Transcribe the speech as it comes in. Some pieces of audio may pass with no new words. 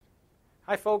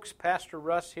Hi folks, Pastor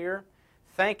Russ here.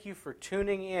 Thank you for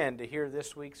tuning in to hear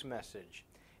this week's message.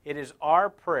 It is our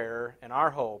prayer and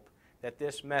our hope that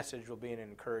this message will be an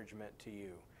encouragement to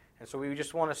you. And so we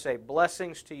just want to say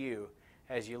blessings to you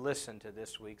as you listen to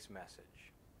this week's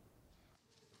message.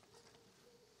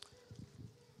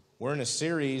 We're in a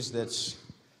series that's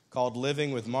called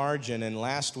Living with Margin, and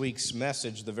last week's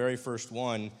message, the very first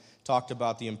one, talked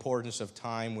about the importance of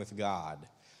time with God.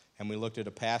 And we looked at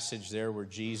a passage there where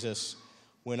Jesus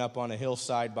went up on a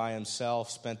hillside by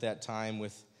himself, spent that time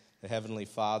with the Heavenly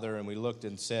Father, and we looked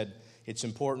and said it's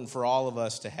important for all of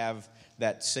us to have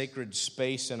that sacred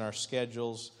space in our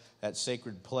schedules, that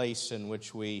sacred place in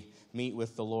which we meet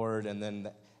with the Lord, and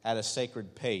then at a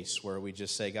sacred pace where we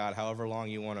just say, God, however long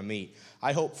you want to meet.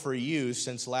 I hope for you,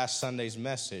 since last Sunday's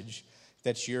message,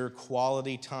 that your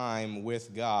quality time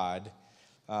with God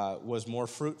was more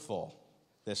fruitful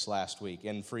this last week.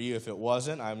 And for you, if it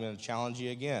wasn't, I'm going to challenge you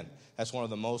again. That's one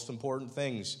of the most important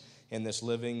things in this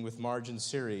Living with Margin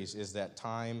series is that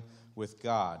time with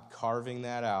God, carving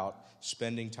that out,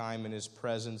 spending time in His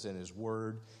presence and His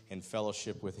Word and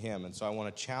fellowship with Him. And so I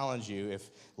want to challenge you, if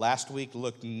last week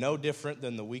looked no different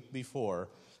than the week before,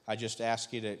 I just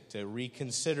ask you to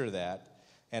reconsider that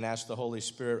and ask the Holy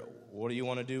Spirit, what do you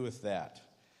want to do with that?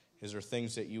 Is there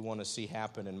things that you want to see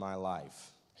happen in my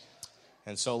life?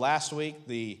 And so last week,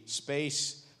 the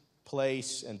space,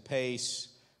 place, and pace,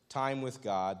 time with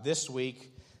God. This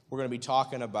week, we're going to be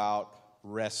talking about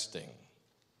resting.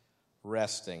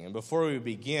 Resting. And before we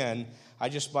begin, I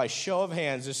just, by show of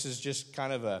hands, this is just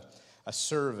kind of a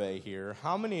survey here.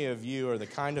 How many of you are the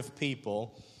kind of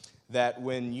people that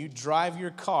when you drive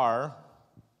your car,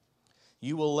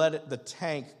 you will let the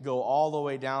tank go all the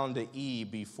way down to E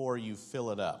before you fill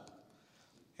it up?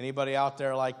 Anybody out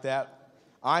there like that?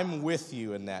 I'm with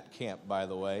you in that camp, by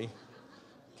the way.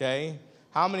 Okay?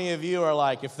 How many of you are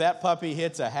like, if that puppy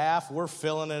hits a half, we're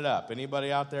filling it up?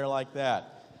 Anybody out there like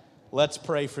that? Let's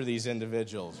pray for these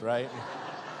individuals, right?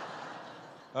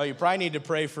 Oh, you probably need to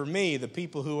pray for me, the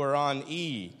people who are on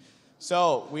E.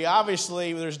 So,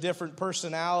 there's different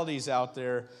personalities out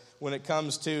there when it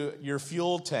comes to your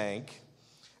fuel tank.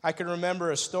 I can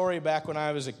remember a story back when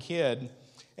I was a kid,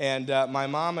 and my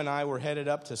mom and I were headed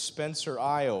up to Spencer,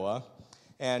 Iowa.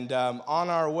 And on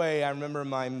our way, I remember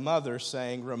my mother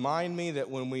saying, remind me that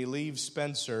when we leave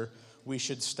Spencer, we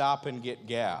should stop and get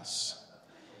gas.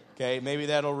 Okay, maybe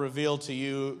that'll reveal to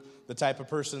you the type of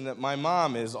person that my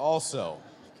mom is also.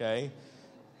 Okay,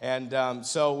 and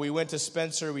so we went to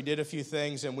Spencer, we did a few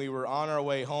things, and we were on our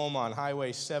way home on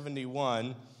Highway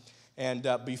 71. And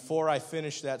before I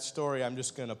finish that story, I'm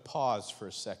just going to pause for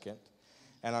a second.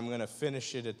 And I'm going to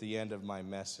finish it at the end of my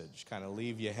message, kind of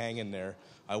leave you hanging there.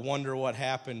 I wonder what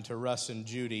happened to Russ and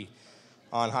Judy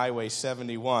on Highway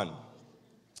 71.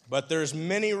 But there's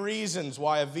many reasons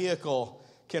why a vehicle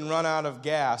can run out of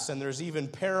gas, and there's even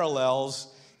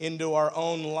parallels into our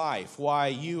own life, why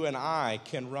you and I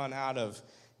can run out of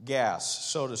gas,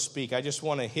 so to speak. I just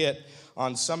want to hit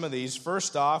on some of these.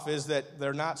 First off is that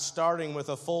they're not starting with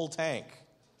a full tank.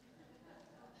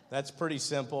 That's pretty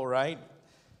simple, right?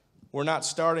 We're not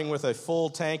starting with a full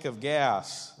tank of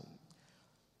gas.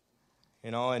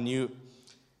 You know, and you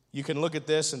can look at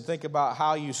this and think about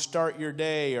how you start your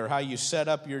day or how you set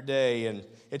up your day. And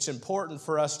it's important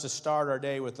for us to start our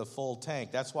day with a full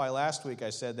tank. That's why last week I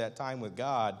said that time with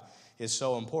God is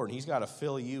so important. He's got to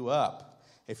fill you up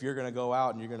if you're going to go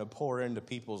out and you're going to pour into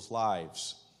people's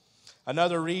lives.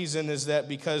 Another reason is that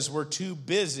because we're too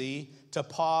busy to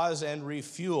pause and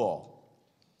refuel.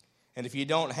 And if you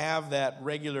don't have that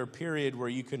regular period where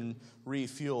you can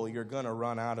refuel, you're going to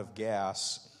run out of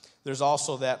gas. There's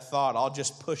also that thought, I'll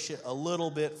just push it a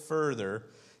little bit further,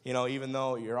 you know, even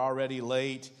though you're already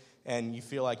late and you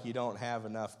feel like you don't have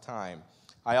enough time.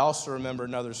 I also remember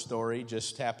another story,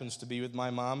 just happens to be with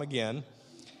my mom again.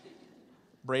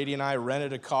 Brady and I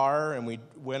rented a car and we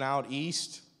went out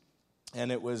east,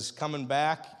 and it was coming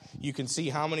back. You can see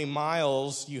how many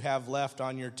miles you have left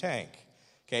on your tank.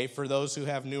 Okay, for those who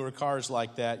have newer cars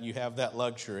like that, you have that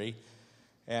luxury,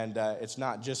 and it's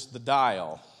not just the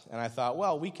dial. And I thought,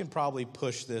 well, we can probably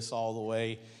push this all the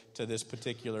way to this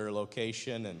particular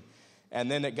location.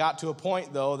 And then it got to a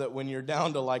point, though, that when you're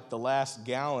down to like the last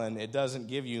gallon, it doesn't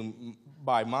give you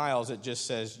by miles. It just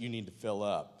says you need to fill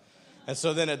up. And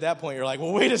so then at that point, you're like,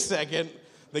 well, wait a second.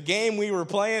 The game we were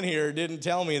playing here didn't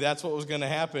tell me that's what was going to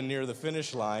happen near the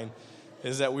finish line,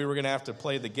 is that we were going to have to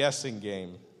play the guessing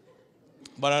game.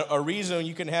 But a reason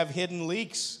you can have hidden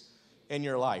leaks in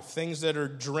your life, things that are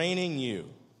draining you.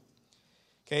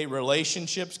 Okay,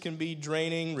 relationships can be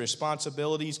draining,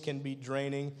 responsibilities can be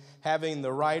draining. Having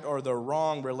the right or the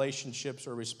wrong relationships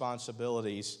or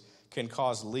responsibilities can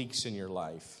cause leaks in your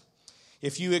life.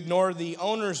 If you ignore the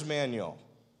owner's manual,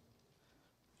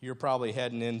 you're probably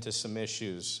heading into some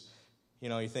issues.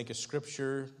 You think of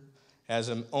Scripture as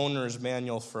an owner's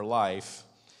manual for life.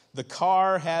 The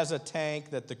car has a tank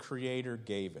that the Creator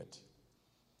gave it.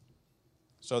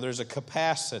 So there's a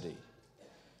capacity.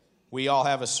 We all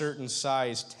have a certain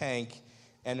size tank,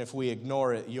 and if we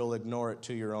ignore it, you'll ignore it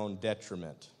to your own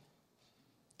detriment.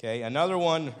 Okay, another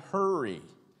one, hurry.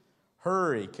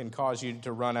 Hurry can cause you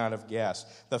to run out of gas.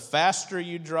 The faster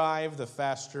you drive, the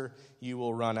faster you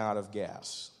will run out of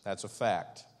gas. That's a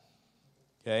fact.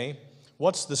 Okay?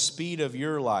 What's the speed of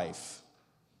your life?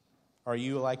 Are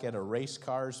you like at a race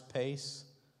car's pace?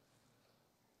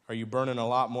 Are you burning a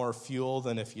lot more fuel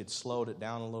than if you'd slowed it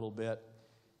down a little bit?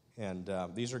 And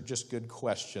these are just good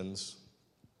questions.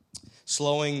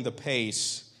 Slowing the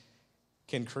pace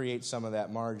can create some of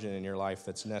that margin in your life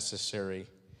that's necessary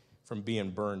from being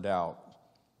burned out.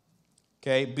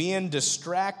 Okay, being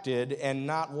distracted and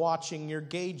not watching your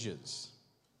gauges.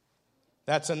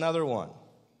 That's another one.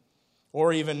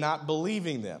 Or even not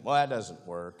believing them. Well, that doesn't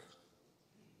work,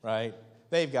 right?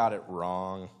 They've got it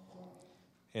wrong.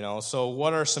 So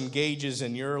what are some gauges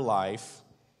in your life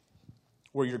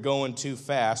where you're going too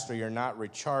fast or you're not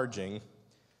recharging?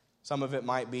 Some of it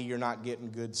might be you're not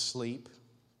getting good sleep.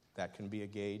 That can be a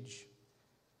gauge.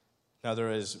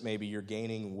 Another is maybe you're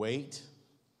gaining weight.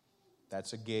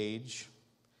 That's a gauge.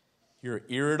 You're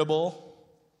irritable,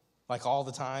 like all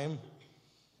the time.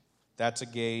 That's a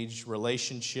gauge.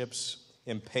 Relationships,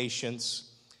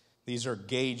 impatience. These are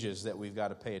gauges that we've got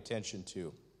to pay attention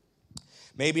to.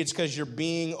 Maybe it's because you're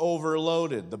being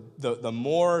overloaded. The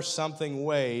more something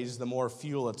weighs, the more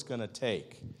fuel it's going to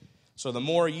take. So the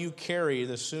more you carry,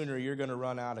 the sooner you're going to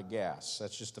run out of gas.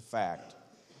 That's just a fact.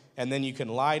 And then you can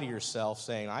lie to yourself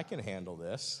saying, I can handle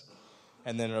this.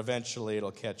 And then eventually it'll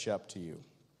catch up to you.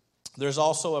 There's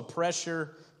also a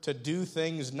pressure to do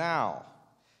things now.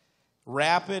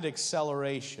 Rapid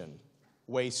acceleration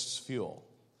wastes fuel.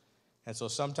 And so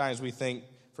sometimes we think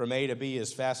from A to B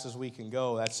as fast as we can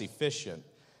go, that's efficient.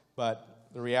 But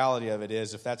the reality of it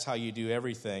is, if that's how you do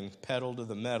everything, pedal to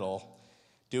the metal,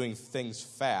 doing things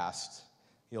fast,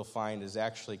 you'll find is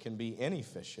actually can be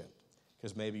inefficient.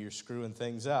 Because maybe you're screwing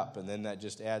things up, and then that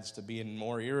just adds to being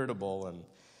more irritable and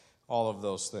all of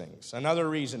those things. Another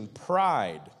reason,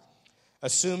 pride.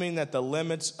 Assuming that the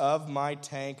limits of my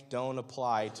tank don't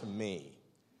apply to me.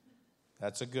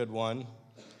 That's a good one.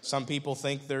 Some people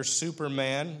think they're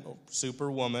Superman,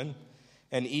 Superwoman,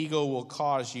 and ego will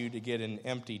cause you to get an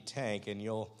empty tank, and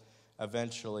you'll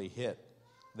eventually hit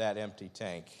that empty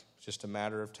tank. It's just a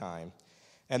matter of time.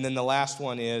 And then the last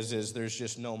one is there's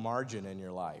just no margin in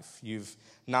your life. You've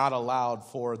not allowed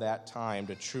for that time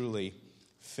to truly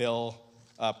fill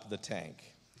up the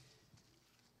tank.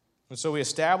 And so we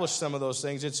established some of those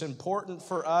things. It's important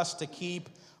for us to keep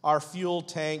our fuel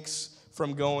tanks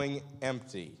from going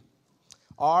empty.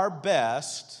 Our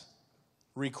best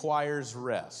requires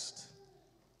rest.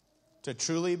 To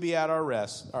truly be at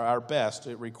our best,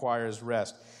 it requires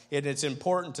rest. And it's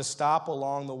important to stop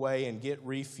along the way and get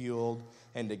refueled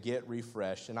and to get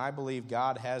refreshed. And I believe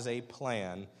God has a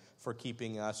plan for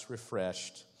keeping us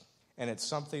refreshed. And it's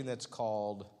something that's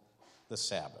called the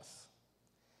Sabbath.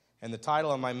 And the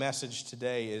title of my message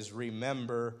today is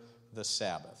Remember the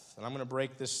Sabbath. And I'm going to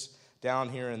break this down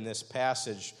here in this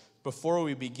passage. Before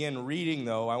we begin reading,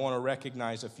 though, I want to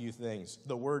recognize a few things.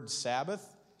 The word Sabbath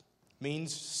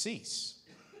means cease.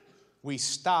 We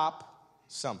stop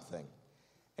something.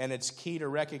 And it's key to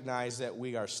recognize that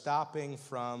we are stopping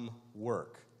from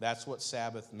work. That's what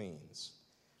Sabbath means.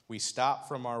 We stop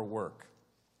from our work.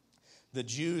 The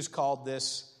Jews called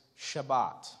this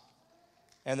Shabbat.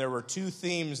 And there were two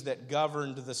themes that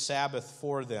governed the Sabbath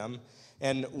for them.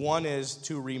 And one is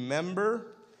to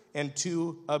remember and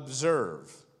to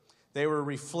observe. They were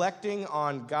reflecting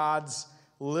on God's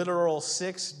literal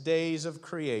 6 days of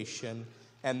creation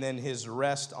and then his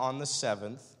rest on the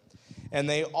seventh. And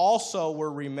they also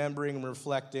were remembering and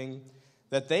reflecting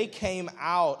that they came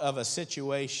out of a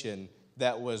situation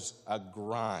that was a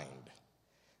grind.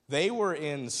 They were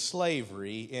in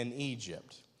slavery in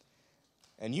Egypt.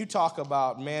 And you talk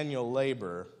about manual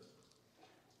labor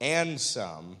and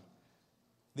some.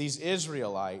 These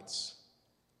Israelites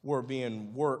were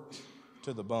being worked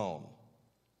to the bone.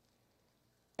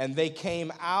 And they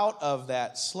came out of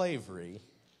that slavery,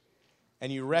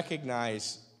 and you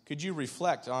recognize, could you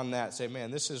reflect on that, say,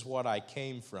 man, this is what I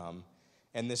came from,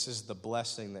 and this is the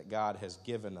blessing that God has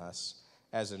given us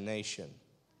as a nation,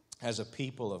 as a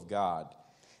people of God.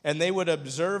 And they would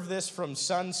observe this from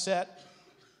sunset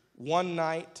one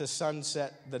night to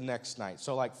sunset the next night.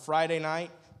 So like Friday night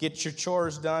get your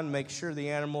chores done, make sure the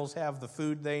animals have the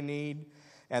food they need,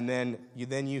 and then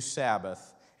you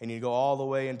Sabbath, and you go all the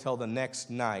way until the next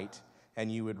night,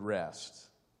 and you would rest.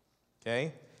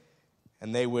 Okay?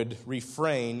 And they would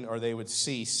refrain, or they would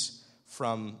cease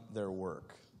from their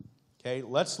work. Okay?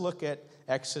 Let's look at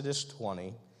Exodus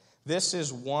 20. This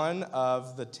is one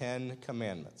of the 10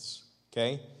 commandments.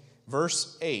 Okay?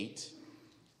 Verse 8,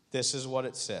 this is what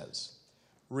it says.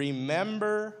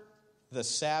 Remember the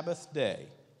Sabbath day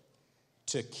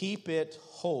to keep it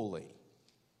holy.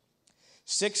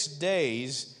 6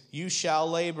 days you shall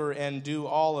labor and do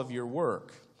all of your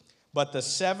work. But the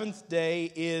seventh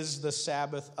day is the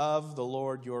Sabbath of the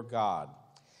Lord your God.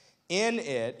 In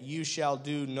it you shall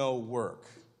do no work.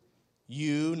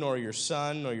 You, nor your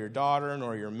son, nor your daughter,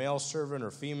 nor your male servant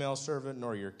or female servant,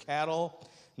 nor your cattle,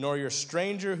 nor your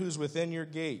stranger who's within your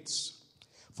gates.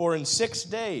 For in 6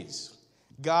 days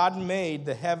God made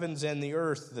the heavens and the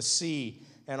earth, the sea,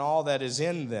 and all that is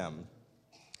in them,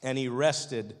 and he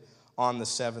rested on the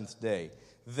seventh day.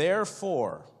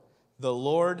 Therefore the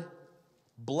Lord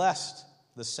blessed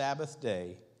the Sabbath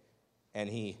day, and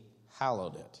he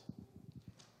hallowed it.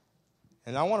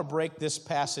 And I want to break this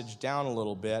passage down a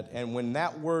little bit, and when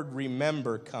that word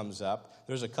remember comes up,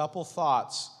 there's a couple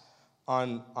thoughts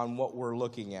on what we're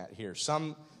looking at here.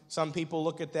 Some people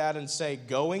look at that and say,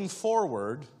 going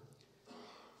forward,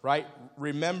 right?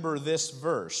 Remember this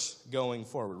verse going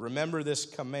forward. Remember this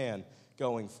command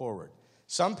going forward.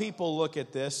 Some people look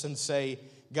at this and say,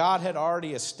 God had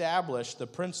already established the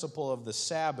principle of the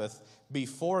Sabbath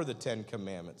before the 10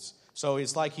 Commandments. So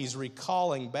it's like he's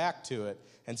recalling back to it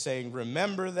and saying,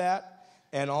 remember that,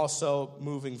 and also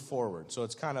moving forward. So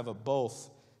it's kind of a both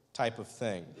type of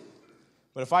thing.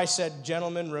 But if I said,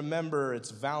 gentlemen, remember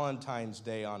it's Valentine's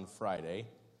Day on Friday,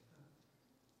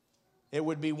 it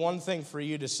would be one thing for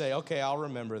you to say, okay, I'll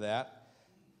remember that.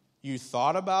 You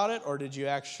thought about it, or did you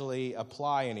actually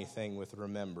apply anything with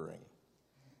remembering?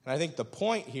 And I think the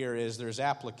point here is there's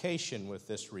application with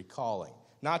this recalling.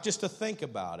 Not just to think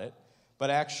about it, but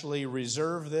actually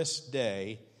reserve this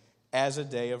day as a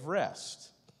day of rest.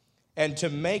 And to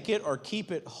make it or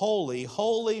keep it holy,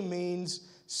 holy means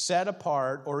set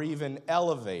apart or even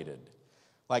elevated.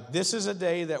 Like this is a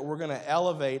day that we're going to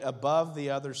elevate above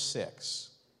the other 6.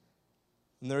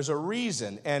 And there's a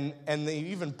reason. And they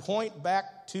even point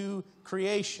back to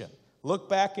creation. Look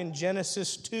back in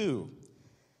Genesis 2.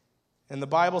 And the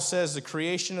Bible says the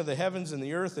creation of the heavens and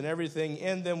the earth and everything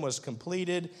in them was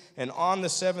completed. And on the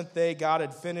seventh day, God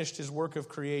had finished his work of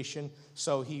creation,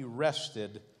 so he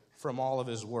rested from all of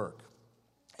his work.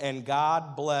 And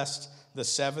God blessed the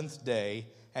seventh day,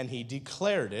 and he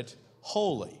declared it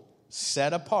holy,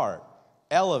 set apart,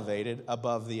 elevated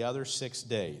above the other 6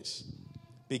 days,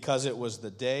 because it was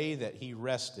the day that he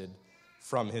rested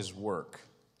from his work.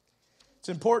 It's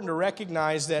important to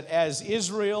recognize that as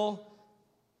Israel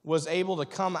was able to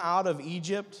come out of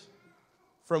Egypt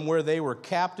from where they were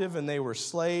captive and they were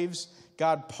slaves,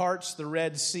 God parts the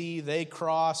Red Sea, they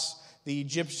cross, the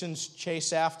Egyptians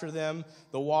chase after them,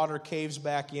 the water caves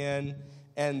back in,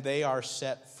 and they are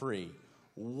set free.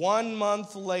 1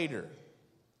 month later,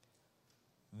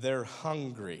 they're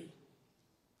hungry.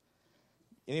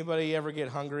 Anybody ever get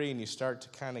hungry and you start to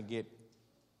kind of get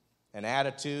an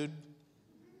attitude?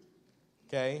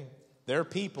 Okay? They're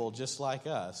people just like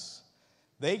us.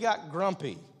 They got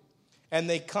grumpy, and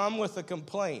they come with a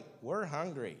complaint. We're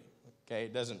hungry. Okay,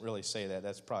 it doesn't really say that.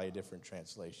 That's probably a different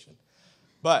translation.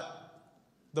 But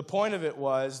the point of it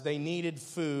was they needed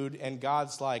food, and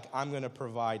God's like, I'm going to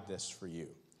provide this for you.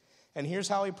 And here's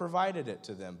how he provided it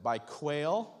to them, by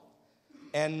quail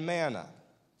and manna.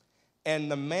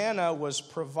 And the manna was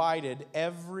provided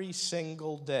every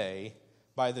single day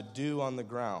by the dew on the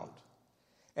ground.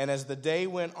 And as the day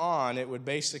went on, it would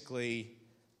basically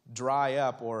dry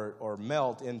up or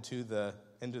melt into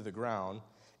the ground.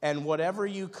 And whatever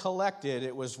you collected,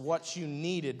 it was what you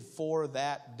needed for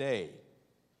that day.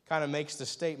 Kind of makes the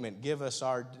statement, give us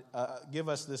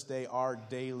this day our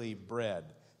daily bread.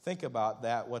 Think about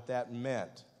that, what that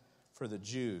meant for the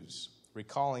Jews,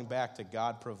 recalling back to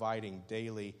God providing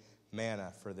daily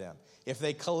manna for them. If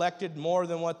they collected more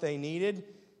than what they needed,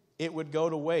 it would go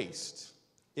to waste.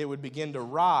 It would begin to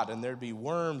rot, and there'd be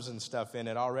worms and stuff in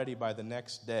it already by the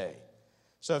next day.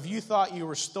 So if you thought you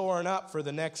were storing up for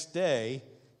the next day,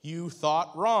 you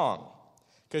thought wrong,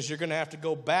 because you're going to have to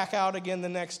go back out again the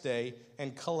next day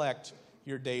and collect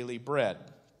your daily bread.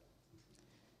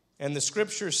 And the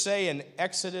scriptures say in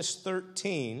Exodus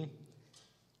 13,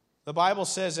 the Bible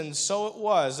says, and so it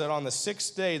was that on the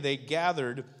 6th day they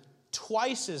gathered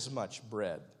twice as much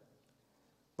bread.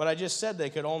 But I just said they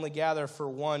could only gather for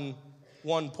 1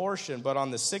 one portion, but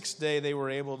on the sixth day they were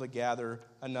able to gather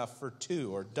enough for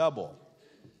two, or double.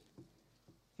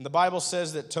 And the Bible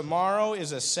says that tomorrow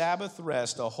is a Sabbath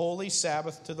rest, a holy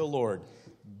Sabbath to the Lord.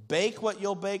 Bake what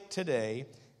you'll bake today,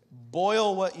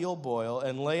 boil what you'll boil,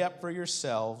 and lay up for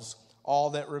yourselves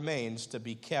all that remains to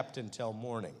be kept until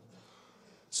morning.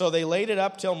 So they laid it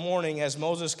up till morning as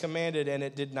Moses commanded, and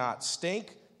it did not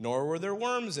stink, nor were there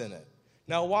worms in it.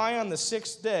 Now, why on the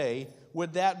sixth day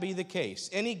would that be the case?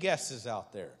 Any guesses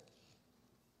out there?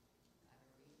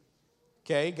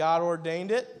 Okay, God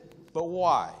ordained it, but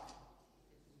why?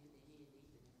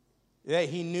 Yeah,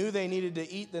 he knew they needed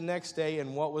to eat the next day,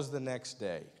 and what was the next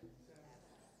day?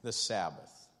 The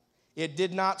Sabbath. It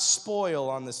did not spoil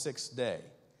on the sixth day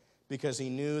because he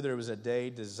knew there was a day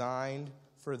designed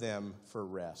for them for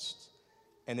rest,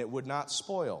 and it would not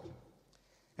spoil.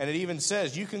 And it even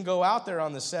says you can go out there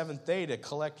on the seventh day to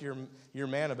collect your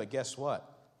manna, but guess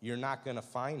what? You're not going to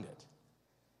find it.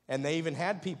 And they even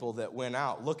had people that went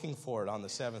out looking for it on the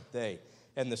seventh day.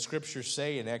 And the scriptures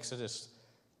say in Exodus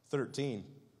 13,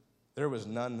 there was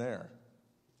none there.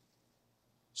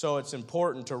 So it's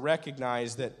important to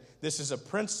recognize that this is a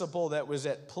principle that was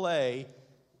at play.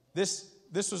 This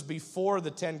was before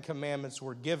the Ten Commandments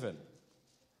were given.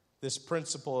 This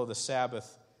principle of the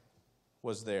Sabbath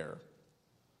was there.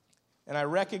 And I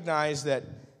recognize that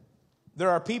there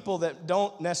are people that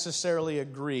don't necessarily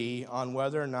agree on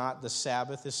whether or not the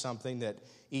Sabbath is something that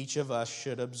each of us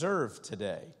should observe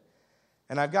today.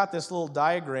 And I've got this little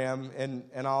diagram, and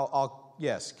I'll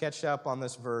catch up on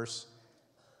this verse.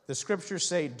 The scriptures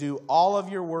say, do all of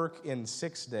your work in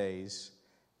 6 days,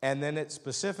 and then it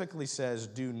specifically says,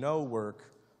 do no work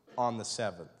on the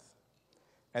seventh.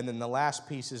 And then the last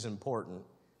piece is important.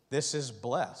 This is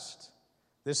blessed.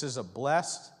 This is a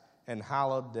blessed and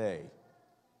hallowed day.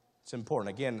 It's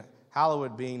important. Again,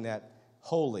 hallowed being that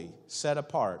holy, set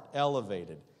apart,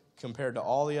 elevated. Compared to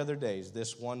all the other days,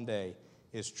 this one day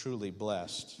is truly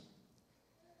blessed.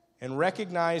 And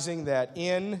recognizing that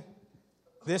in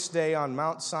this day on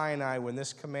Mount Sinai, when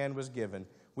this command was given,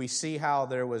 we see how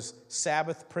there was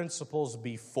Sabbath principles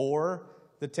before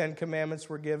the Ten Commandments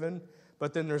were given,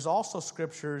 but then there's also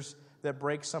scriptures that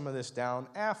break some of this down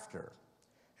after.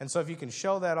 And so if you can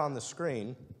show that on the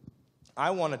screen,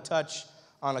 I want to touch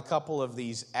on a couple of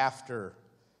these after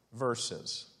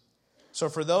verses. So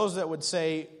for those that would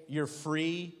say you're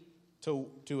free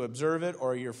to observe it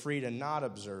or you're free to not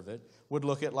observe it, would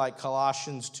look at like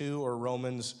Colossians 2 or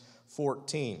Romans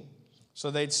 14. So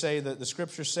they'd say that the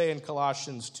scriptures say in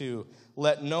Colossians 2,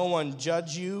 let no one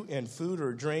judge you in food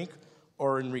or drink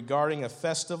or in regarding a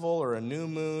festival or a new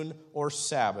moon or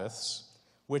Sabbaths,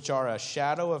 which are a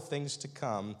shadow of things to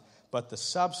come, but the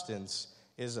substance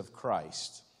is of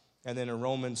Christ. And then in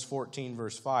Romans 14,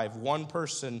 verse 5, one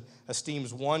person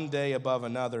esteems one day above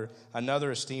another,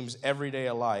 another esteems every day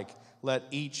alike. Let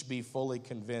each be fully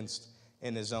convinced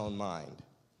in his own mind.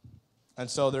 And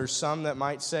so there's some that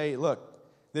might say, look,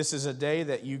 this is a day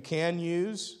that you can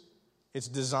use. It's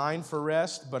designed for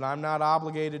rest, but I'm not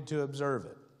obligated to observe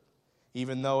it.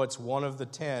 Even though it's one of the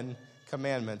 10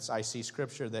 commandments, I see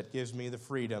scripture that gives me the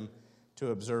freedom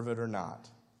to observe it or not.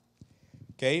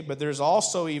 Okay, but there's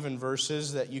also even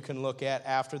verses that you can look at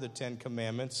after the 10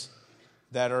 commandments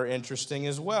that are interesting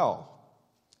as well.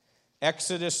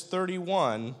 Exodus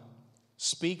 31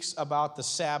 speaks about the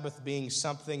Sabbath being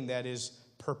something that is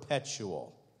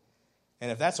perpetual.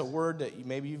 And if that's a word that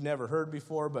maybe you've never heard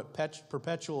before, but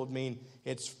perpetual would mean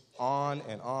it's on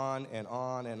and on and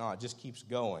on and on. It just keeps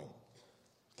going.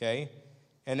 Okay?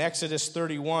 In Exodus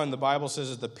 31, the Bible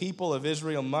says that the people of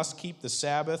Israel must keep the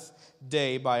Sabbath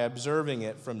day by observing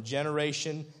it from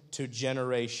generation to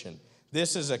generation.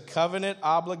 This is a covenant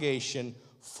obligation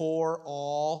for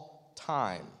all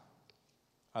time.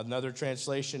 Another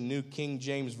translation, New King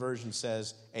James Version,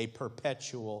 says a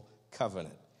perpetual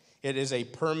covenant. It is a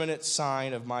permanent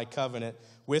sign of my covenant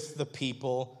with the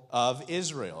people of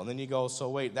Israel. And then you go, so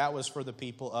wait, that was for the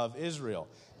people of Israel.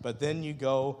 But then you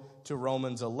go to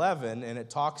Romans 11, and it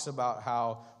talks about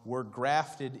how we're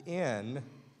grafted in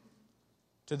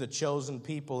to the chosen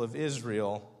people of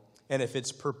Israel. And if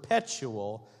it's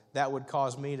perpetual, that would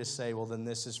cause me to say, well, then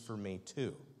this is for me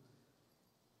too.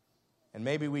 And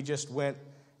maybe we just went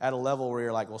at a level where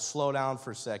you're like, well, slow down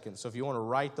for a second. So if you want to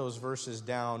write those verses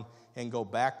down and go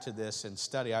back to this and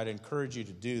study, I'd encourage you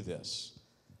to do this.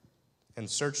 And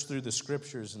search through the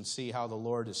scriptures and see how the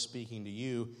Lord is speaking to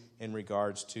you in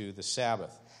regards to the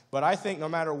Sabbath. But I think no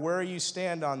matter where you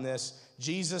stand on this,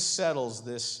 Jesus settles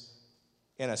this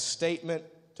in a statement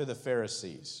to the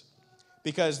Pharisees.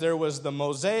 Because there was the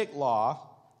Mosaic law,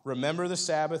 remember the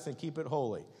Sabbath and keep it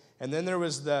holy. And then there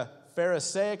was the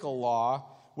Pharisaical law,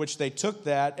 which they took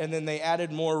that and then they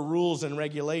added more rules and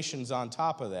regulations on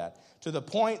top of that, to the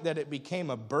point that it became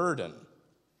a burden.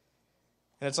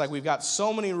 And it's like we've got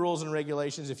so many rules and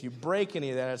regulations. If you break any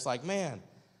of that, it's like, man,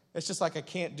 it's just like I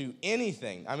can't do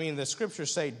anything. I mean, the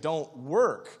scriptures say don't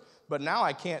work, but now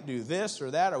I can't do this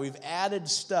or that, or we've added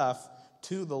stuff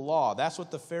to the law. That's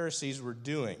what the Pharisees were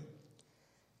doing.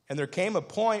 And there came a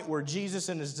point where Jesus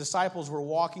and his disciples were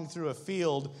walking through a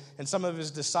field, and some of his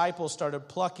disciples started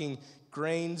plucking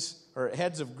grains or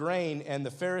heads of grain, and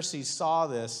the Pharisees saw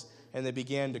this, and they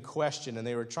began to question, and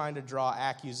they were trying to draw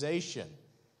accusation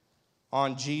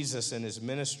on Jesus and his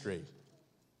ministry.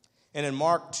 And in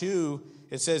Mark 2,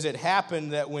 it says, it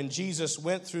happened that when Jesus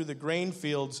went through the grain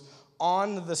fields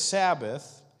on the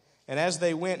Sabbath, and as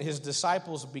they went, his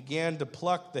disciples began to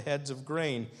pluck the heads of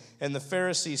grain. And the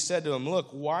Pharisees said to him, look,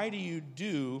 why do you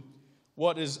do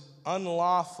what is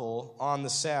unlawful on the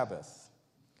Sabbath?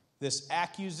 This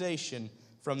accusation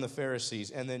from the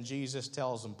Pharisees. And then Jesus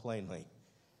tells them plainly,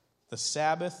 the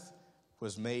Sabbath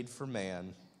was made for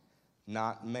man,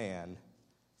 not man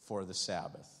for the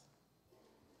Sabbath.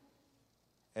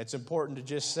 It's important to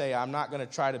just say, I'm not going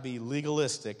to try to be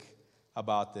legalistic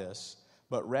about this,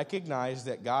 but recognize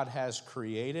that God has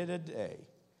created a day.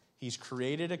 He's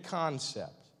created a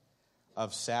concept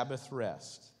of Sabbath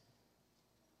rest.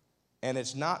 And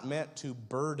it's not meant to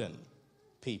burden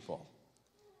people.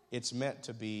 It's meant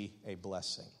to be a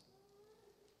blessing.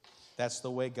 That's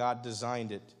the way God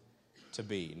designed it to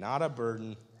be. Not a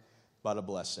burden, but a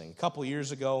blessing. A couple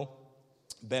years ago,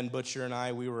 Ben Butcher and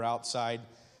I, we were outside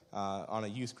on a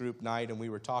youth group night, and we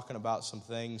were talking about some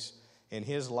things in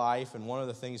his life, and one of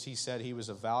the things he said he was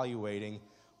evaluating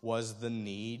was the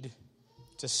need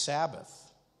to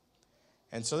Sabbath.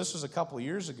 And so this was a couple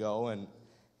years ago,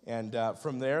 and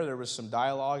from there was some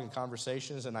dialogue and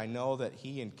conversations, and I know that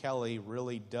he and Kelly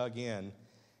really dug in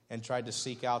and tried to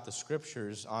seek out the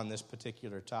scriptures on this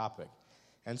particular topic.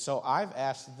 And so I've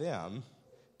asked them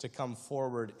to come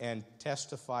forward and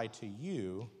testify to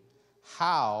you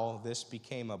how this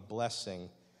became a blessing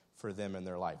for them in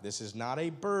their life. This is not a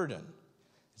burden.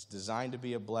 It's designed to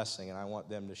be a blessing, and I want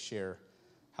them to share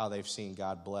how they've seen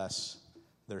God bless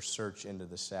their search into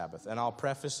the Sabbath. And I'll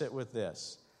preface it with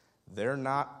this. They're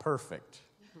not perfect,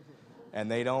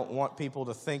 and they don't want people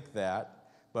to think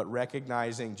that, but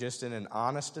recognizing just in an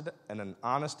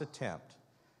honest attempt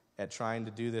at trying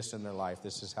to do this in their life,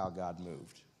 this is how God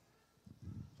moved.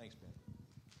 Thanks, Ben.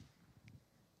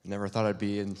 Never thought I'd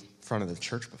be in front of the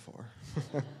church before.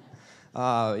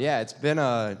 It's been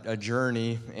a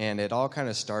journey, and it all kind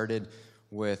of started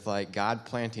with like God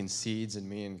planting seeds in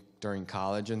me during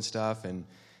college and stuff, and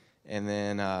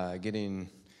then getting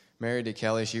married to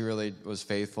Kelly. She really was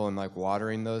faithful in like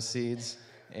watering those seeds,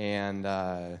 and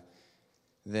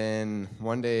then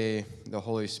one day the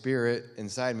Holy Spirit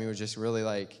inside me was just really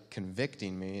like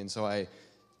convicting me, and so I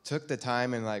took the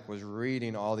time and like was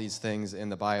reading all these things in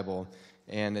the Bible,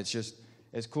 and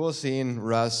it's cool seeing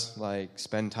Russ like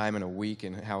spend time in a week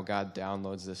and how God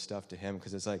downloads this stuff to him,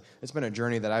 because it's been a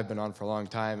journey that I've been on for a long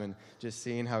time, and just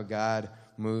seeing how God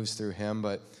moves through him.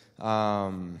 But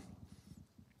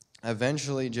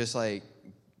eventually, just like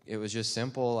it was just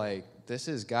simple, like this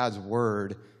is God's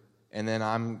word, and then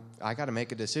I got to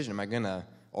make a decision. Am I gonna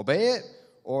obey it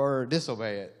or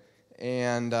disobey it?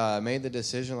 And made the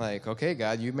decision like, okay,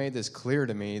 God, you made this clear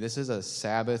to me. This is a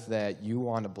Sabbath that you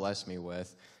want to bless me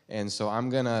with. And so I'm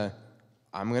gonna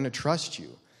trust you.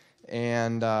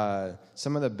 And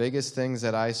some of the biggest things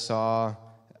that I saw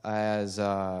as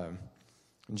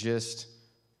just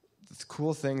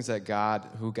cool things that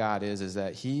who God is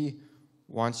that He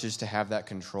wants us to have that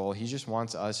control. He just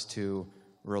wants us to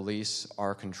release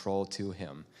our control to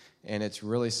Him. And it's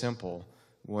really simple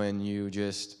when you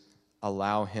just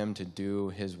allow Him to do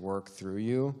His work through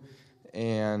you.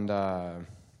 And now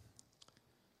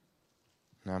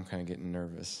I'm kind of getting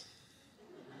nervous.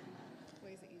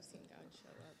 Ways that you've seen God show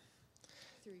up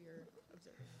through your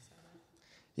observing the Sabbath.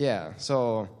 Yeah,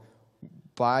 so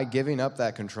by giving up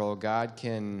that control, God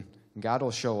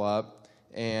will show up.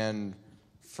 And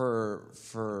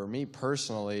for me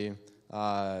personally,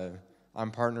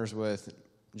 I'm partners with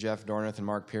Jeff Dornath and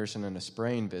Mark Pearson in a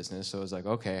spraying business. So it's like,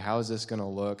 okay, how is this going to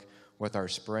look with our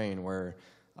spraying? Where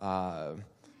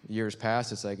years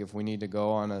past, it's like if we need to go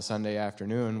on a Sunday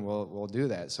afternoon, we'll do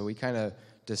that. So we kind of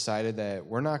decided that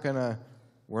we're not gonna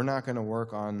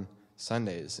work on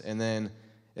Sundays. And then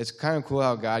it's kind of cool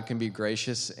how God can be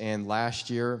gracious. And last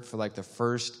year, for like the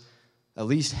first at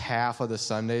least half of the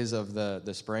Sundays of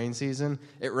the spraying season,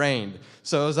 it rained.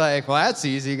 So it was like, well, that's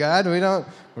easy, God. We don't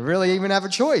really even have a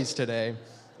choice today.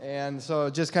 And so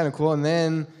just kind of cool. And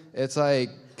then it's like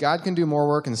God can do more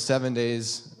work in 7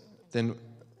 days than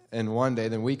in one day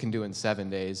than we can do in 7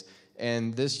 days.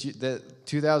 And the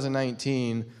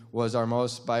 2019 was our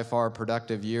most, by far,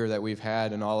 productive year that we've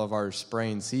had in all of our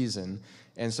spraying season.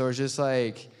 And so it's just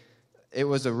like, it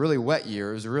was a really wet year.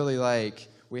 It was really like,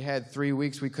 we had 3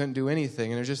 weeks we couldn't do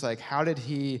anything. And it was just like, how did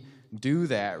he do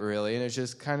that, really? And it's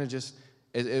just kind of just,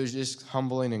 it was just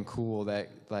humbling and cool that,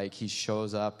 like, he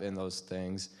shows up in those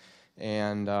things.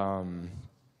 And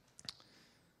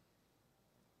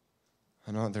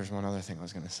I know there's one other thing I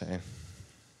was going to say.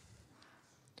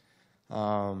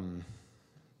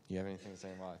 You have anything to say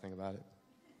while I think about it?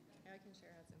 Yeah, I can share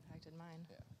how it's impacted mine.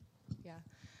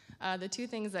 Yeah. The two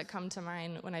things that come to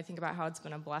mind when I think about how it's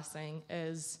been a blessing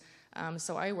is,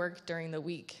 so I work during the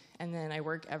week, and then I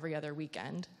work every other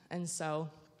weekend. And so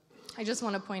I just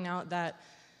want to point out that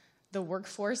the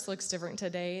workforce looks different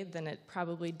today than it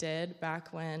probably did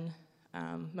back when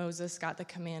Moses got the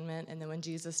commandment and then when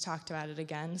Jesus talked about it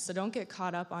again. So don't get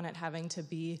caught up on it having to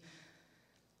be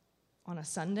on a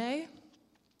Sunday,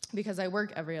 because I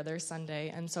work every other Sunday.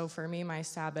 And so for me, my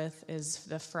Sabbath is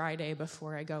the Friday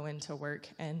before I go into work.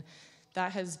 And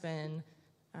that has been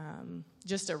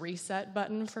just a reset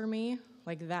button for me.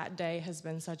 Like, that day has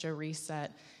been such a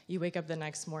reset. You wake up the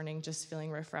next morning just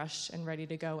feeling refreshed and ready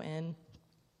to go in.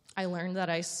 I learned that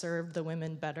I served the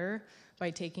women better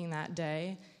by taking that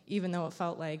day, even though it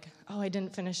felt like, oh, I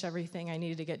didn't finish everything I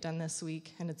needed to get done this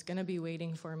week, and it's going to be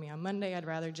waiting for me on Monday. I'd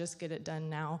rather just get it done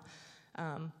now.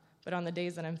 But on the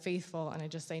days that I'm faithful and I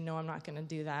just say, no, I'm not going to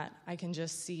do that, I can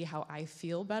just see how I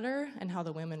feel better and how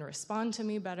the women respond to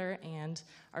me better, and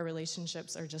our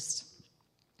relationships are just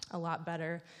a lot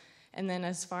better. And then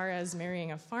as far as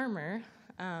marrying a farmer,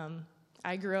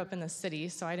 I grew up in the city,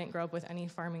 so I didn't grow up with any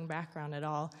farming background at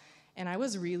all. And I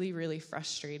was really, really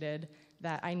frustrated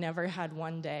that I never had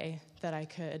one day that I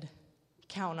could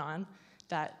count on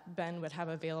that Ben would have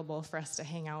available for us to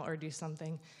hang out or do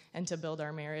something and to build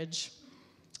our marriage.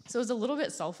 So it was a little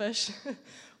bit selfish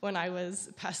when I was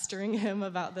pestering him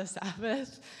about the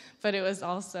Sabbath, but it was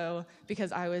also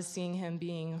because I was seeing him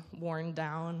being worn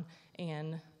down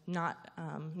and not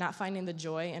finding the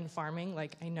joy in farming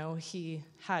like I know he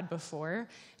had before.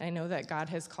 And I know that God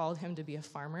has called him to be a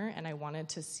farmer, and I wanted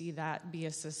to see that be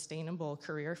a sustainable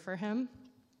career for him.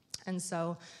 And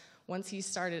so once he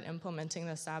started implementing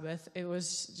the Sabbath, it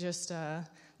was just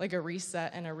like a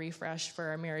reset and a refresh for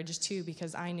our marriage too,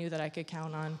 because I knew that I could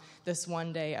count on this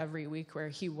one day every week where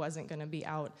he wasn't going to be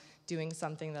out doing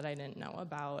something that I didn't know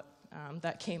about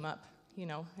that came up,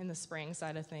 in the spraying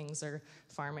side of things or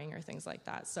farming or things like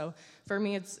that. So for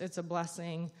me, it's a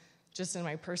blessing just in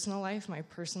my personal life, my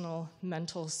personal,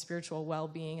 mental, spiritual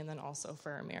well-being, and then also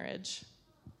for our marriage.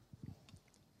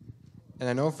 And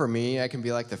I know for me, I can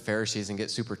be like the Pharisees and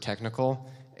get super technical.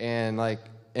 And like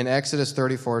in Exodus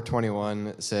 34:21,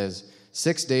 it says,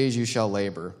 6 days you shall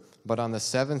labor, but on the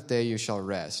seventh day you shall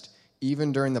rest.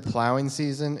 Even during the plowing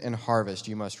season and harvest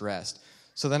you must rest.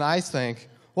 So then I think,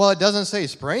 well, it doesn't say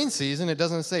spraying season, it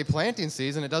doesn't say planting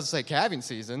season, it doesn't say calving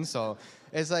season. So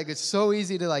it's like, it's so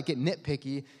easy to like get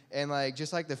nitpicky. And like,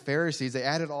 just like the Pharisees, they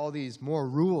added all these more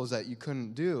rules that you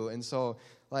couldn't do. And so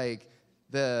like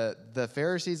the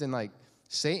Pharisees and like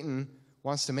Satan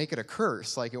wants to make it a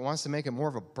curse. Like, it wants to make it more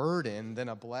of a burden than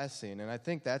a blessing. And I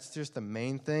think that's just the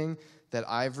main thing that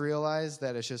I've realized,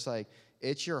 that it's just like,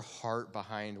 it's your heart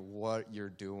behind what you're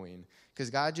doing. Because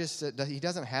God he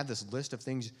doesn't have this list of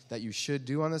things that you should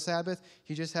do on the Sabbath.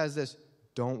 He just has this,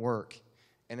 don't work.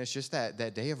 And it's just that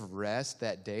day of rest,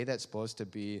 that day that's supposed to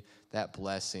be that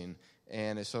blessing.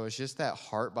 And so it's just that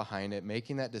heart behind it,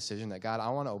 making that decision that, God, I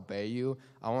want to obey you,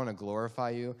 I want to glorify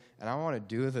you, and I want to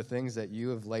do the things that you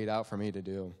have laid out for me to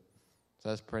do. So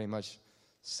that's pretty much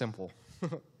simple.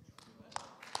 Thank you for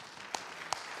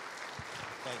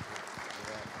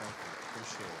that. Thank you.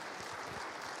 Appreciate it.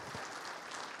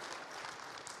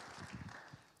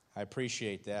 I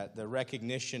appreciate that. The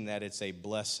recognition that it's a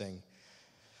blessing.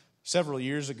 Several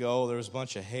years ago, there was a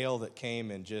bunch of hail that came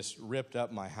and just ripped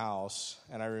up my house.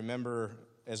 And I remember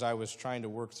as I was trying to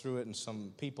work through it, and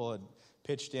some people had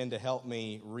pitched in to help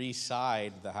me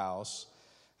re-side the house.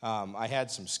 I had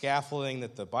some scaffolding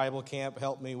that the Bible camp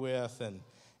helped me with,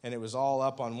 and it was all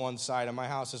up on one side. And my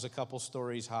house is a couple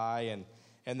stories high.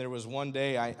 And there was one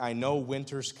day, I know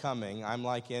winter's coming. I'm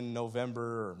like in November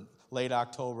or late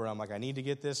October. I'm like, I need to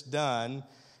get this done.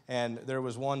 And there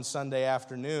was one Sunday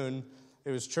afternoon,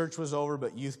 church was over,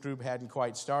 but youth group hadn't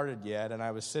quite started yet. And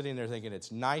I was sitting there thinking,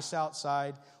 it's nice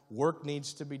outside, work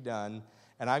needs to be done,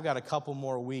 and I've got a couple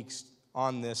more weeks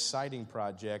on this siding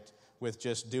project with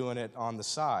just doing it on the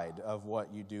side of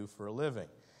what you do for a living.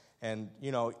 And,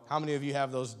 how many of you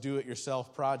have those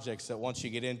do-it-yourself projects that once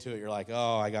you get into it, you're like,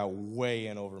 oh, I got way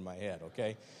in over my head,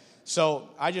 okay? So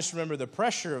I just remember the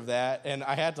pressure of that, and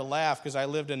I had to laugh because I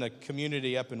lived in a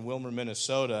community up in Wilmer,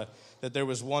 Minnesota, that there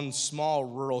was one small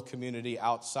rural community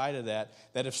outside of that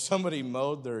if somebody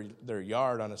mowed their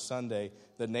yard on a Sunday,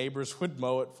 the neighbors would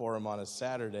mow it for them on a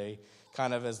Saturday,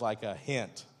 kind of as like a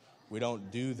hint. We don't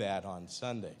do that on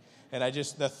Sunday. And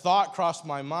the thought crossed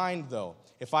my mind, though,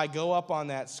 if I go up on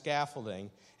that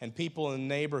scaffolding and people in the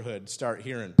neighborhood start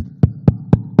hearing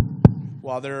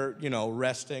while they're,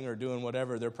 resting or doing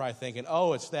whatever, they're probably thinking,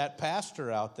 oh, it's that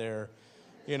pastor out there,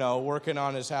 working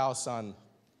on his house on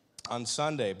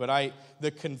Sunday. But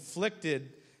the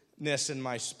conflictedness in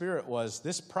my spirit was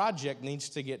this project needs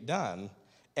to get done,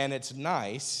 and it's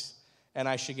nice, and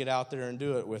I should get out there and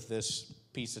do it with this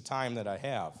piece of time that I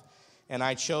have. And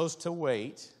I chose to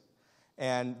wait,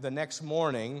 and the next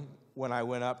morning, when I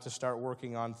went up to start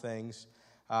working on things,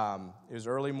 it was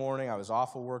early morning, I was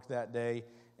off of work that day,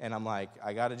 and I'm like,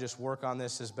 I got to just work on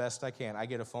this as best I can. I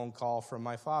get a phone call from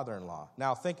my father-in-law.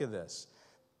 Now, think of this.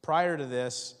 Prior to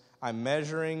this, I'm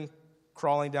measuring,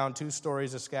 crawling down 2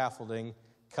 stories of scaffolding,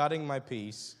 cutting my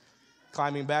piece,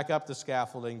 climbing back up the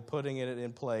scaffolding, putting it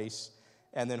in place,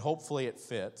 and then hopefully it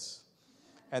fits.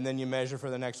 And then you measure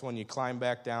for the next one, you climb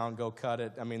back down, go cut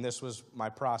it. I mean, this was my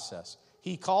process.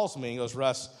 He calls me and goes,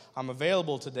 Russ, I'm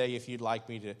available today if you'd like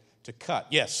me to cut.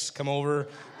 Yes, come over.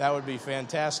 That would be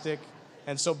fantastic.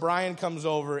 And so Brian comes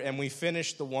over, and we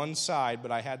finished the one side,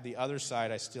 but I had the other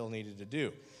side I still needed to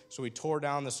do. So we tore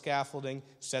down the scaffolding,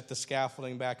 set the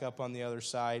scaffolding back up on the other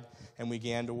side, and we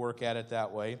began to work at it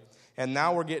that way. And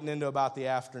now we're getting into about the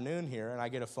afternoon here, and I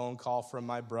get a phone call from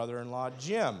my brother-in-law,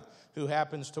 Jim, who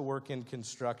happens to work in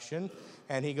construction.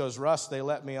 And he goes, Russ, they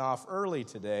let me off early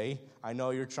today. I know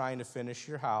you're trying to finish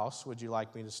your house. Would you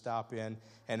like me to stop in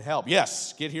and help?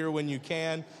 Yes, get here when you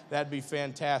can. That'd be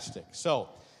fantastic. So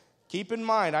keep in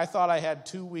mind, I thought I had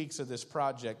 2 weeks of this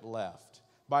project left.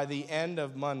 By the end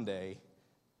of Monday,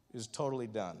 it was totally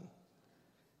done.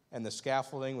 And the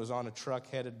scaffolding was on a truck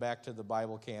headed back to the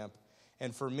Bible camp.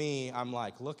 And for me, I'm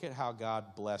like, look at how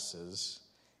God blesses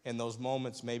in those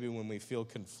moments maybe when we feel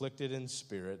conflicted in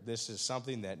spirit. This is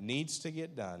something that needs to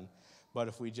get done. But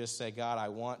if we just say, God, I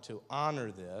want to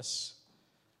honor this,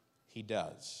 he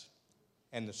does.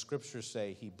 And the scriptures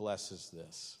say he blesses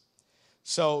this.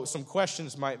 So some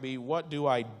questions might be, what do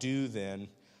I do then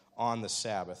on the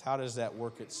Sabbath? How does that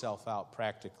work itself out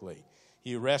practically?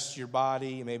 You rest your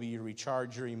body, maybe you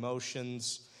recharge your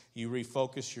emotions, you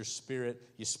refocus your spirit,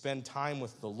 you spend time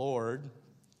with the Lord.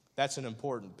 That's an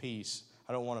important piece.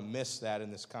 I don't want to miss that in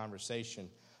this conversation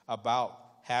about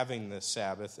having the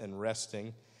Sabbath and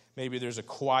resting. Maybe there's a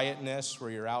quietness where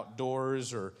you're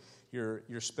outdoors, or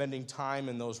you're spending time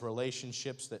in those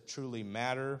relationships that truly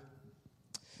matter.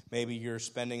 Maybe you're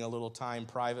spending a little time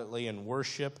privately in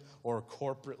worship or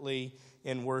corporately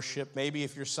in worship. Maybe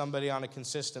if you're somebody on a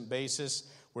consistent basis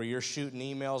where you're shooting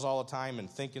emails all the time and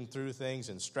thinking through things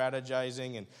and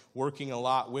strategizing and working a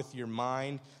lot with your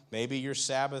mind, maybe your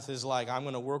Sabbath is like, I'm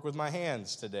going to work with my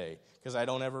hands today because I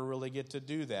don't ever really get to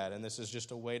do that, and this is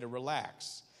just a way to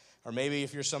relax. Or maybe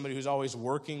if you're somebody who's always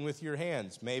working with your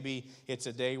hands, maybe it's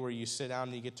a day where you sit down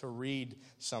and you get to read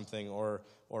something or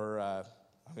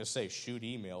I'm going to say shoot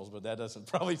emails, but that doesn't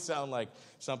probably sound like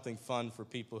something fun for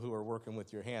people who are working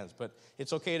with your hands. But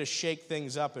it's okay to shake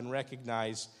things up and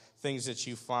recognize things that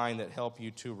you find that help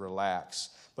you to relax.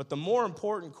 But the more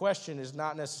important question is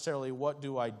not necessarily what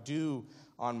do I do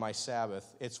on my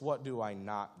Sabbath, it's what do I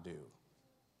not do.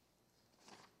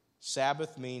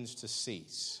 Sabbath means to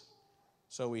cease.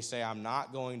 So we say I'm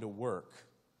not going to work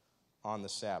on the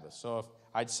Sabbath. So if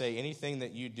I'd say anything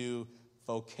that you do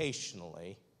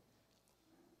vocationally,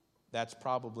 that's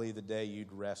probably the day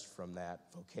you'd rest from that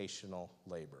vocational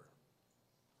labor.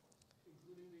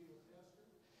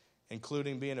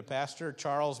 Including being a pastor?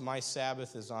 Charles, my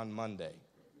Sabbath is on Monday.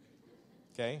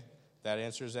 Okay? That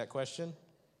answers that question?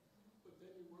 But then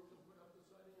you work and put up the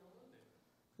siding on Monday.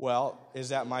 Well, is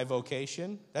that my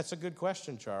vocation? That's a good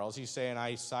question, Charles. He's saying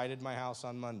I sided my house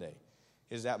on Monday.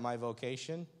 Is that my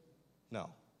vocation? No.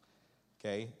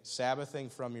 Okay? Sabbathing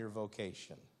from your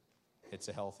vocation. It's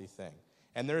a healthy thing.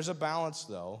 And there's a balance,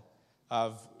 though,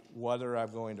 of whether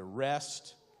I'm going to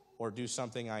rest or do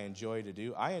something I enjoy to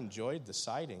do. I enjoyed the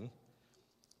siding,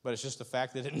 but it's just the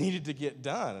fact that it needed to get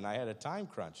done, and I had a time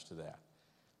crunch to that.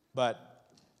 But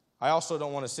I also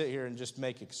don't want to sit here and just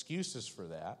make excuses for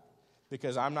that,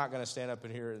 because I'm not going to stand up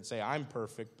in here and say I'm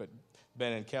perfect, but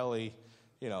Ben and Kelly,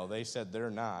 they said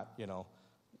they're not.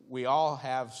 We all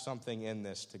have something in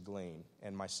this to glean,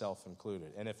 and myself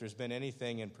included. And if there's been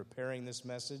anything in preparing this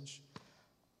message,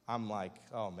 I'm like,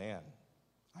 oh man,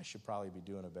 I should probably be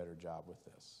doing a better job with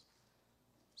this.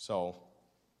 So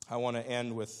I want to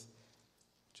end with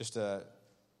just a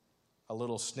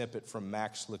little snippet from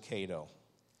Max Lucado.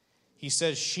 He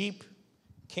says, sheep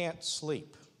can't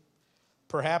sleep.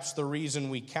 Perhaps the reason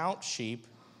we count sheep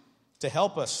to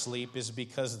help us sleep is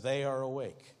because they are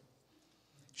awake.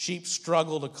 Sheep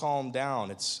struggle to calm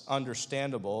down. It's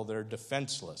understandable. They're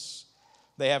defenseless.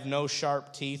 They have no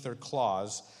sharp teeth or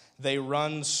claws. They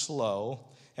run slow,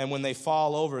 and when they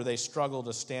fall over, they struggle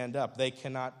to stand up. They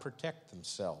cannot protect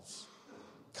themselves.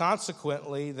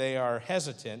 Consequently, they are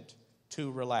hesitant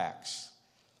to relax.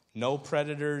 No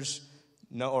predators,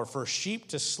 or for sheep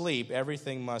to sleep,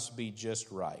 everything must be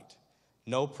just right.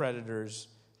 No predators,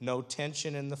 no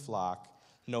tension in the flock,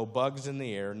 no bugs in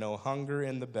the air, no hunger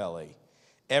in the belly.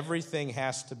 Everything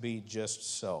has to be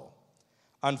just so.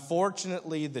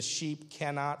 Unfortunately, the sheep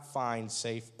cannot find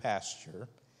safe pasture,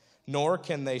 nor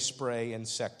can they spray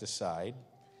insecticide,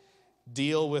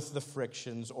 deal with the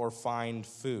frictions, or find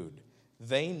food.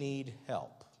 They need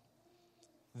help.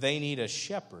 They need a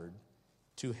shepherd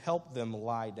to help them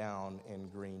lie down in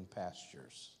green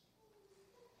pastures.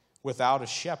 Without a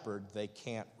shepherd, they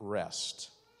can't rest.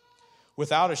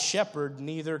 Without a shepherd,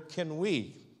 neither can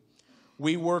we.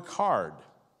 We work hard.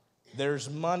 There's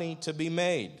money to be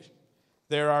made.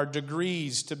 There are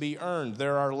degrees to be earned.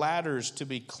 There are ladders to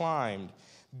be climbed.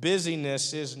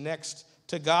 Busyness is next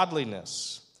to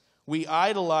godliness. We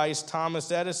idolize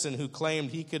Thomas Edison, who claimed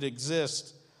he could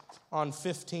exist on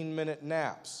 15-minute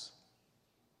naps.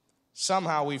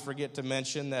 Somehow we forget to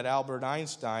mention that Albert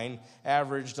Einstein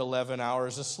averaged 11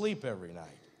 hours of sleep every night.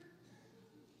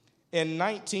 In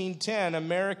 1910,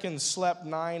 Americans slept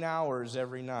 9 hours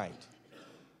every night.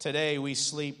 Today we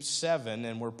sleep 7,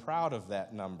 and we're proud of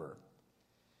that number.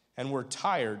 And we're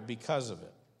tired because of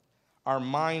it. Our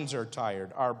minds are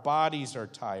tired. Our bodies are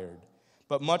tired.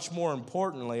 But much more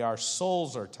importantly, our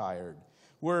souls are tired.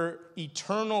 We're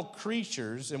eternal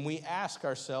creatures, and we ask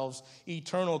ourselves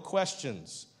eternal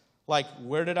questions. Like,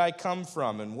 where did I come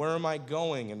from, and where am I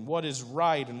going, and what is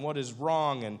right, and what is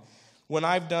wrong, and when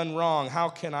I've done wrong, how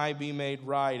can I be made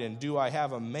right, and do I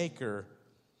have a maker,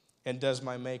 and does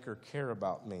my maker care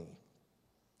about me?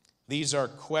 These are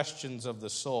questions of the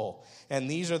soul, and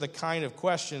these are the kind of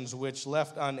questions which,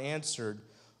 left unanswered,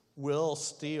 will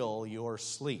steal your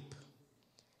sleep.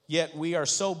 Yet we are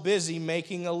so busy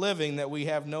making a living that we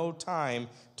have no time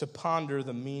to ponder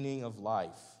the meaning of life.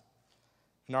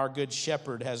 And our good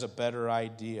shepherd has a better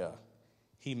idea.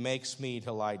 He makes me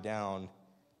to lie down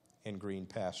in green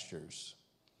pastures.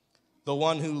 The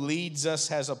one who leads us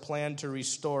has a plan to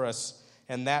restore us,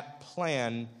 and that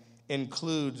plan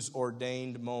includes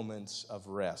ordained moments of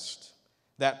rest.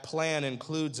 That plan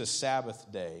includes a Sabbath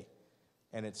day,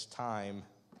 and it's time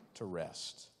to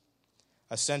rest.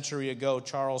 A century ago,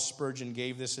 Charles Spurgeon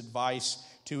gave this advice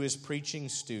to his preaching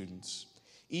students.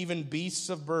 Even beasts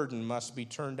of burden must be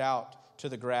turned out to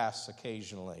the grass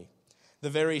occasionally. The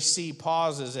very sea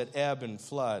pauses at ebb and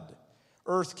flood.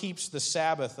 Earth keeps the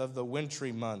Sabbath of the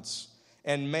wintry months,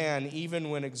 and man, even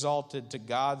when exalted to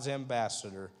God's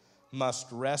ambassador, must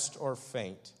rest or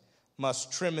faint,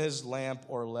 must trim his lamp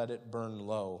or let it burn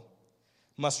low,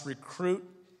 must recruit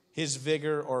his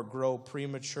vigor or grow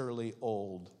prematurely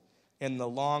old. In the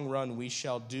long run, we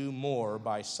shall do more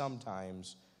by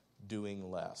sometimes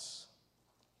doing less.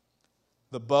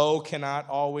 The bow cannot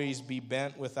always be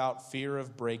bent without fear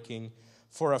of breaking.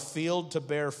 For a field to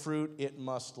bear fruit, it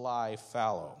must lie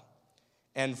fallow.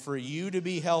 And for you to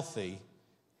be healthy,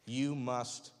 you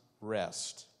must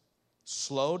rest.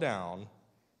 Slow down,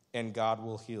 and God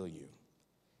will heal you.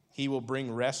 He will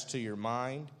bring rest to your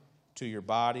mind, to your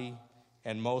body,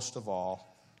 and most of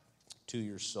all, to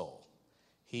your soul.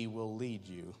 He will lead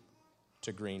you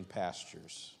to green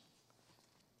pastures.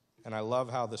 And I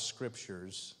love how the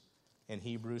scriptures in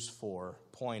Hebrews 4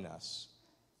 point us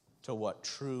to what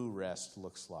true rest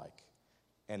looks like,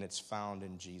 and it's found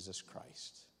in Jesus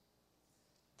Christ.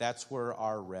 That's where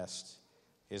our rest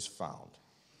is found.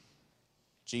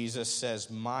 Jesus says,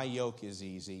 my yoke is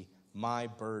easy, my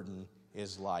burden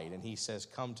is light. And he says,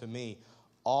 come to me,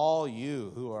 all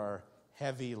you who are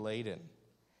heavy laden,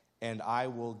 and I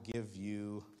will give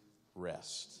you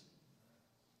rest.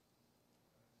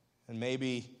 And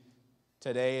maybe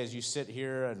today, as you sit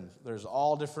here, and there's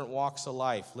all different walks of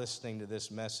life listening to this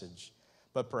message,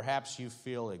 but perhaps you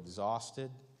feel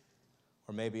exhausted,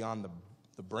 or maybe on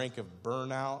the brink of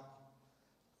burnout,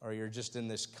 or you're just in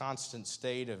this constant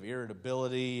state of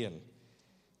irritability, and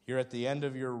you're at the end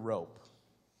of your rope.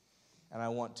 And I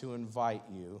want to invite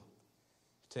you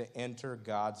to enter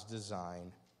God's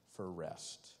design for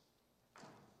rest.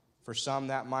 For some,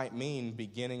 that might mean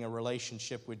beginning a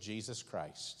relationship with Jesus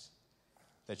Christ.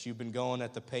 That you've been going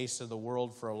at the pace of the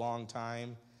world for a long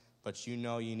time, but you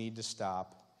know you need to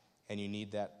stop, and you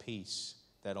need that peace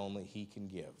that only He can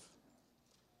give.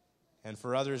 And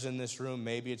for others in this room,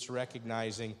 maybe it's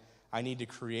recognizing I need to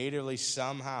creatively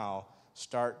somehow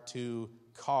start to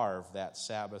carve that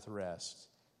Sabbath rest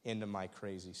into my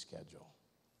crazy schedule.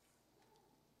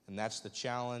 And that's the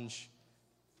challenge.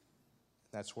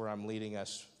 That's where I'm leading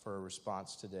us for a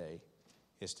response today,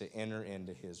 is to enter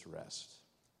into His rest.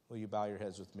 Will you bow your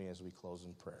heads with me as we close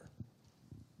in prayer?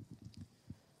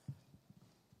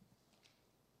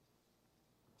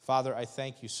 Father, I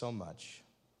thank you so much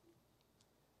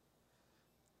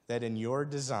that in your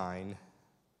design,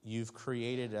 you've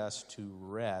created us to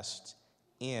rest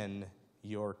in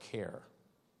your care.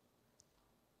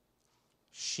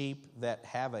 Sheep that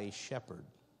have a shepherd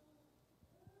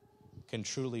can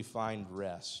truly find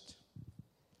rest.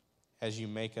 As you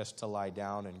make us to lie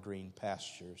down in green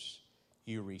pastures,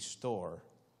 you restore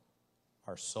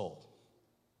our soul.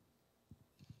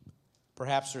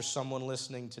 Perhaps there's someone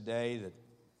listening today that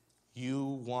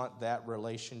you want that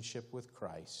relationship with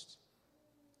Christ,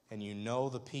 and you know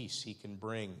the peace He can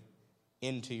bring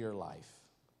into your life.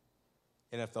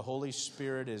 And if the Holy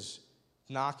Spirit is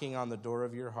knocking on the door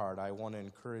of your heart, I want to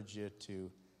encourage you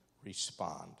to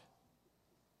respond.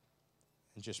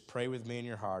 And just pray with me in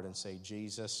your heart and say,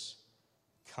 Jesus,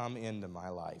 come into my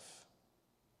life.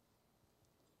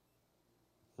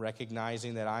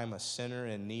 Recognizing that I am a sinner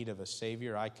in need of a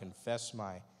Savior, I confess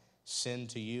my sin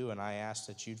to you, and I ask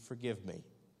that you'd forgive me.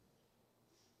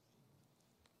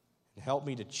 And help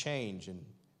me to change and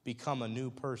become a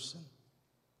new person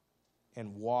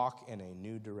and walk in a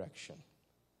new direction.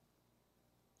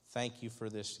 Thank you for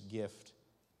this gift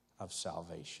of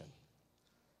salvation.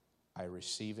 I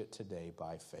receive it today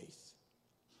by faith.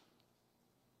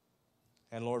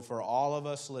 And Lord, for all of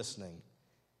us listening,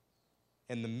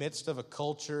 in the midst of a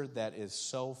culture that is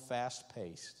so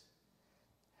fast-paced,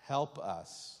 help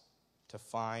us to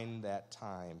find that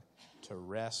time to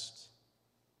rest,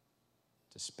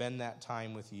 to spend that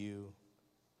time with you,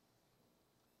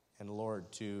 and Lord,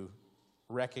 to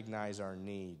recognize our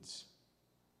needs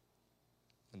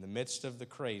in the midst of the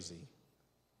crazy,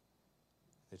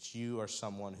 that you are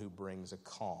someone who brings a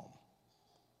calm.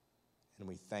 And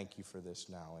we thank you for this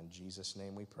now. In Jesus'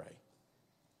 name we pray.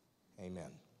 Amen.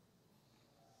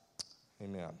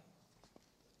 Amen.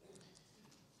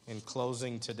 In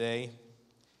closing today,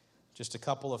 just a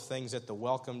couple of things at the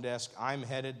welcome desk. I'm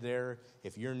headed there.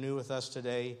 If you're new with us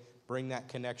today, bring that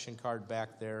connection card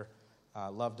back there.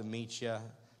 Love to meet you.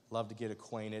 Love to get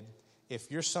acquainted.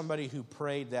 If you're somebody who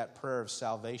prayed that prayer of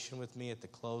salvation with me at the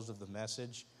close of the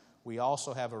message, we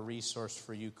also have a resource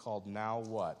for you called Now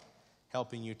What?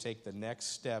 Helping you take the next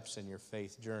steps in your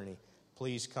faith journey.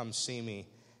 Please come see me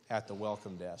at the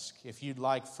welcome desk. If you'd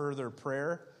like further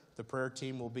prayer, the prayer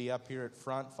team will be up here at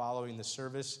front following the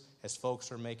service. As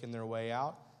folks are making their way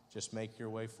out, just make your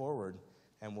way forward,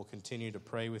 and we'll continue to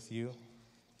pray with you.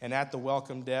 And at the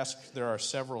welcome desk, there are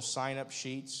several sign-up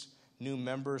sheets. New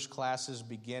members classes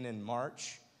begin in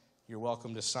March. You're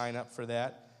welcome to sign up for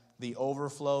that. The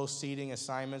overflow seating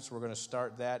assignments, we're going to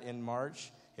start that in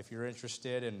March. If you're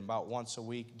interested in about once a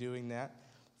week doing that,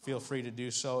 feel free to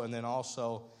do so. And then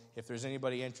also, if there's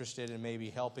anybody interested in maybe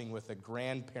helping with a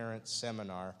grandparent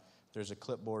seminar, there's a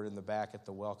clipboard in the back at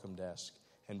the welcome desk.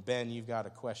 And Ben, you've got a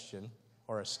question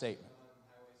or a statement.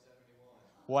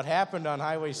 What happened on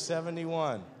Highway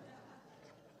 71?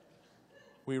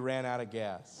 We ran out of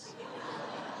gas.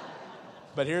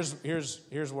 But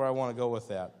here's where I want to go with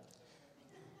that.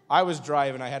 I was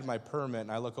driving, I had my permit,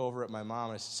 and I look over at my mom,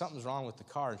 and I said, something's wrong with the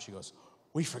car. And she goes,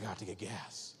 we forgot to get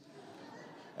gas.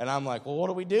 And I'm like, well, what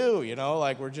do we do? You know,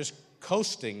 like we're just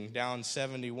coasting down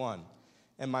 71.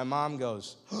 And my mom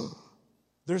goes, oh,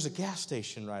 there's a gas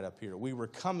station right up here. We were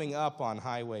coming up on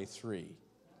Highway 3.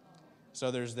 So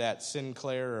there's that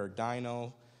Sinclair or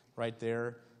Dino right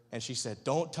there. And she said,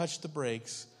 don't touch the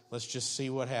brakes. Let's just see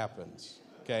what happens,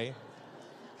 okay?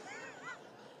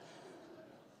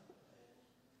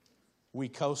 We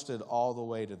coasted all the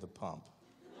way to the pump.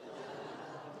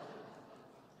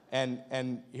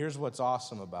 And here's what's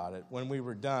awesome about it. When we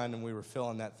were done and we were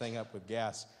filling that thing up with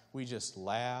gas, we just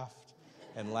laughed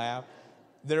and laughed.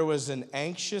 There was an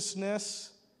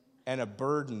anxiousness and a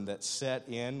burden that set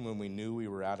in when we knew we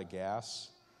were out of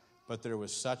gas, but there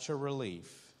was such a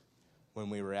relief when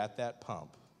we were at that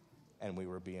pump and we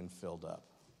were being filled up.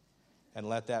 And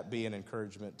let that be an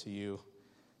encouragement to you,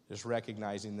 just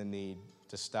recognizing the need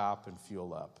to stop and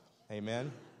fuel up.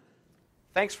 Amen?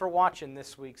 Thanks for watching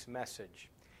this week's message.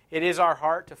 It is our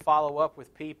heart to follow up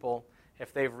with people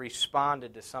if they've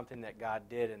responded to something that God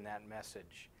did in that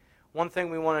message. One thing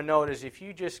we want to note is if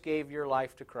you just gave your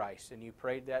life to Christ and you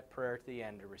prayed that prayer at the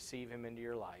end to receive Him into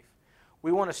your life,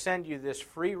 we want to send you this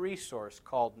free resource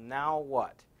called Now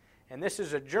What? And this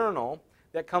is a journal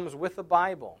that comes with the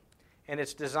Bible, and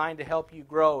it's designed to help you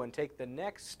grow and take the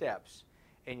next steps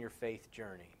in your faith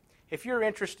journey. If you're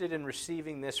interested in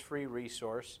receiving this free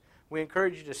resource, we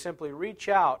encourage you to simply reach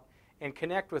out and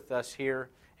connect with us here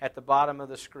at the bottom of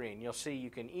the screen. You'll see you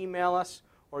can email us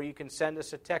or you can send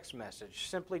us a text message.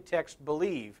 Simply text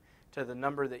BELIEVE to the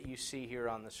number that you see here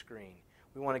on the screen.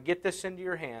 We want to get this into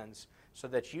your hands so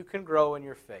that you can grow in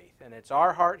your faith. And it's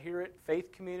our heart here at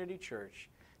Faith Community Church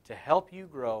to help you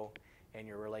grow in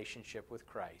your relationship with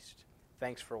Christ.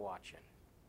 Thanks for watching.